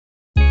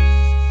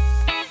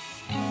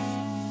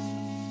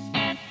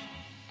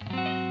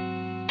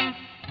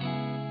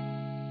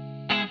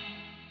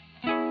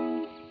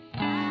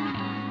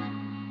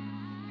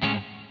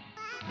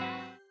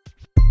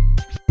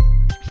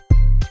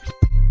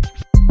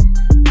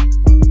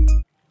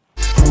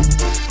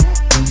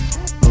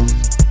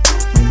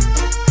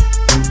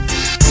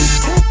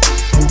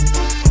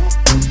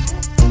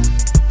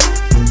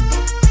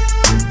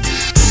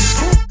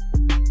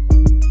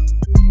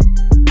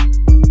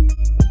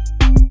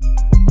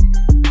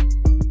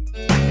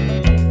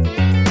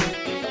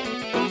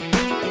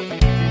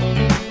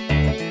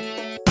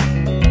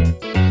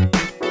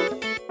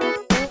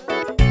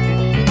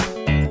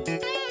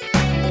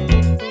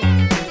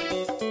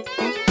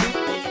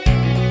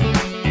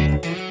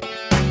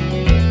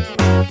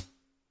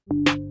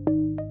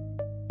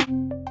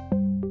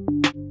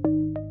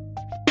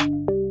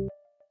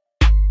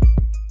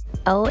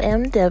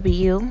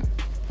OMW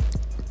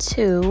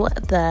to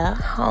the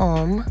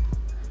home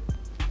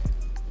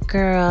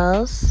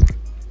girls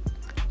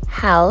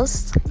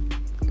house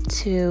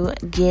to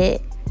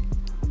get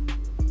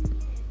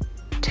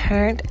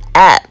turned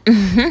up.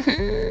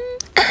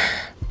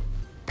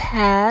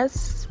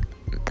 Pass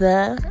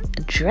the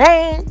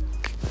drink.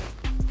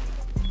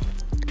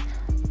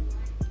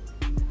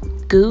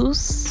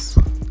 Goose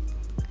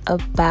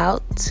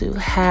about to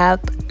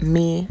have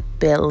me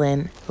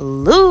feeling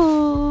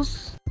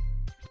loose.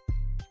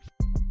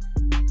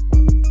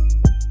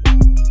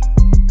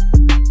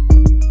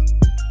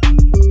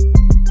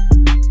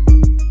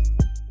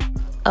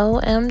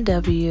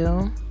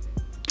 OMW.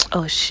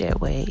 Oh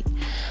shit, wait.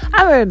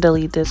 I better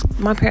delete this.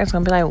 My parents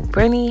gonna be like,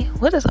 Brittany,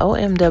 what is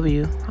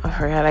OMW? I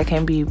forgot I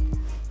can't be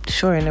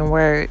shortening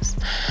words.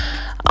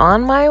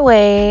 On my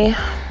way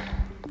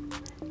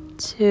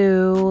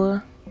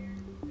to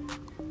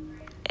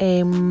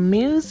a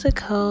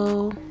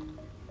musical.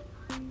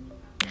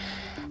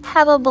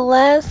 Have a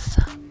blessed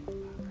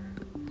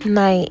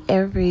night,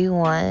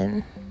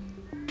 everyone.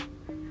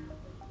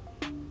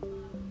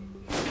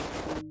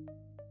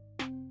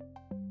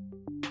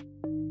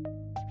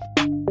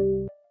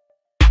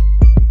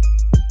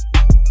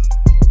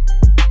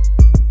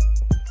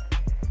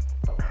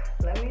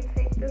 Let me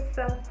take this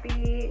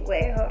selfie.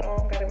 Wait, hold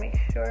on. Gotta make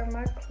sure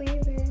my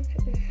cleavage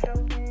is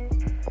showing.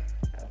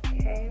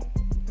 Okay.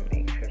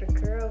 Make sure the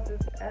girls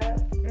is up.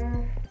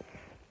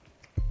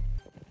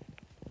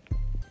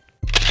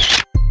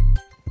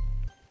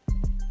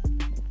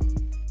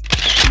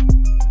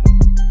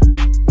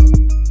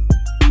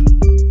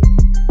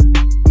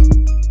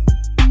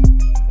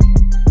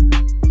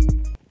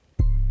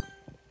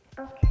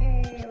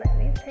 Okay, let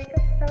me take a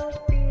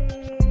selfie.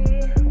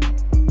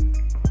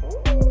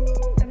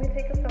 Ooh, let me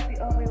take a selfie.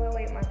 Oh,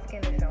 wait, my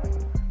skin is showing.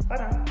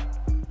 Hold on.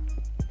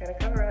 Gotta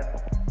cover up.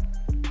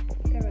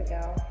 There we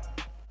go.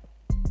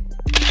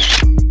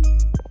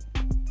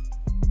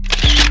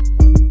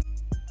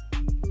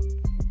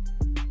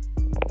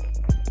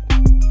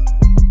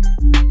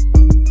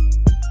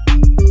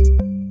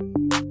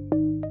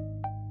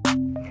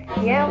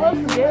 Yeah,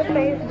 what's good,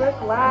 Facebook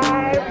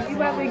Live? You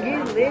about to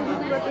get lit? We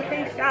about to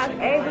take shots.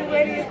 Hey, we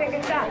ready to take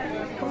a shot?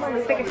 Come on,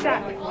 let's take a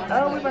shot.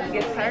 Oh, we about to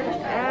get turned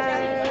up.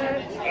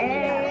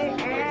 Hey,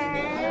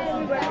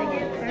 we about to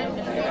get turned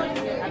up.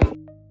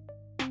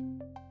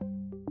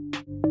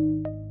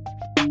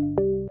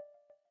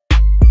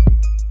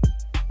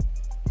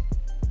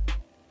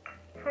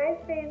 Hi,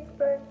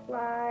 Facebook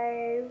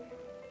Live.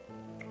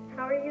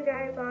 How are you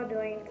guys all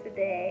doing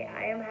today?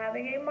 I am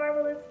having a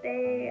marvelous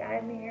day.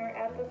 I'm here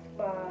at the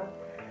spa,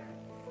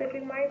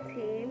 sipping my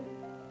tea.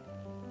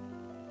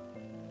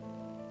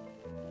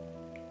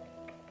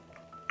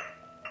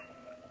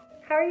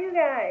 How are you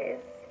guys?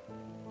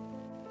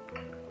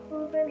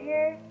 Who's in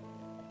here?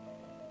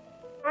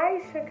 Hi,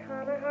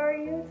 Shakana. How are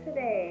you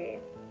today?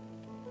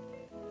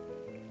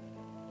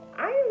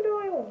 I am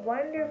doing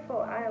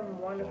wonderful. I am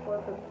wonderful.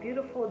 It's a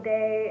beautiful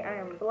day. I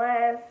am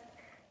blessed.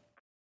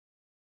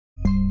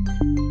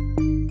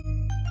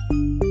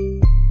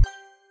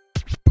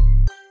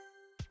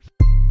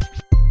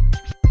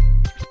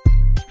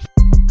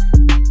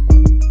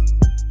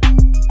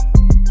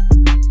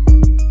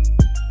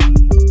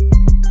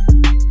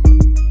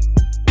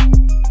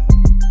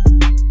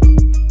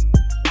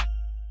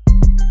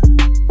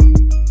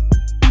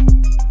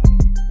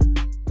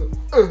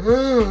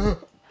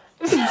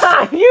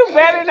 You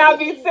better not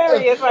be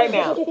serious right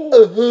now.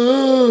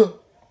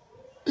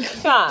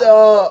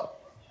 Stop.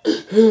 What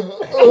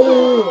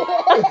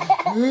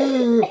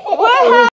happened?